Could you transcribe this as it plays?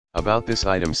About this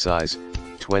item: size,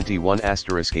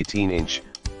 21*18 inch,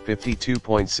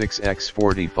 52.6 x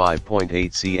 45.8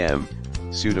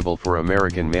 cm, suitable for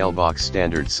American mailbox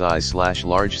standard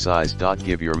size/large size.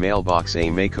 Give your mailbox a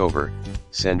makeover.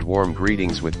 Send warm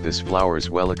greetings with this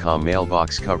flowers welcome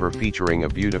mailbox cover featuring a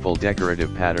beautiful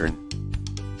decorative pattern.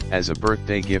 As a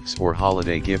birthday gifts or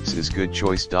holiday gifts is good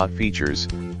choice. Features: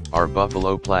 our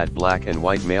buffalo plaid black and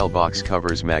white mailbox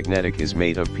covers magnetic, is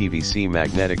made of PVC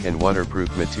magnetic and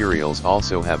waterproof materials.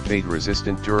 Also have fade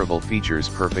resistant durable features,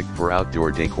 perfect for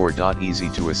outdoor decor. Easy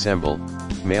to assemble.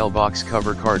 Mailbox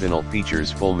cover cardinal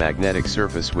features full magnetic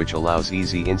surface which allows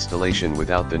easy installation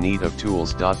without the need of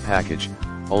tools. Package,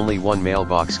 only one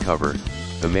mailbox cover,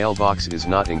 the mailbox is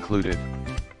not included.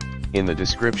 In the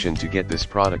description to get this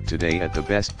product today at the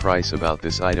best price. About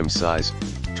this item: size,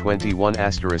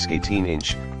 21*18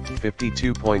 inch,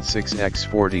 52.6 x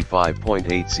 45.8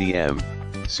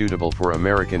 cm, suitable for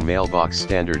American mailbox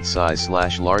standard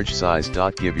size/large size.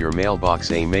 Give your mailbox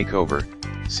a makeover.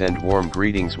 Send warm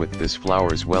greetings with this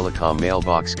flowers welcome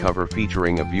mailbox cover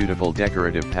featuring a beautiful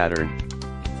decorative pattern.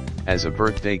 As a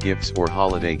birthday gifts or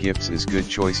holiday gifts is good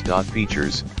choice.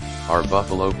 Features: our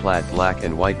buffalo plaid black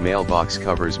and white mailbox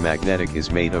covers magnetic,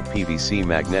 is made of PVC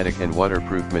magnetic and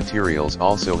waterproof materials.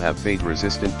 Also have fade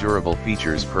resistant durable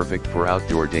features, perfect for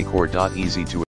outdoor decor. Easy to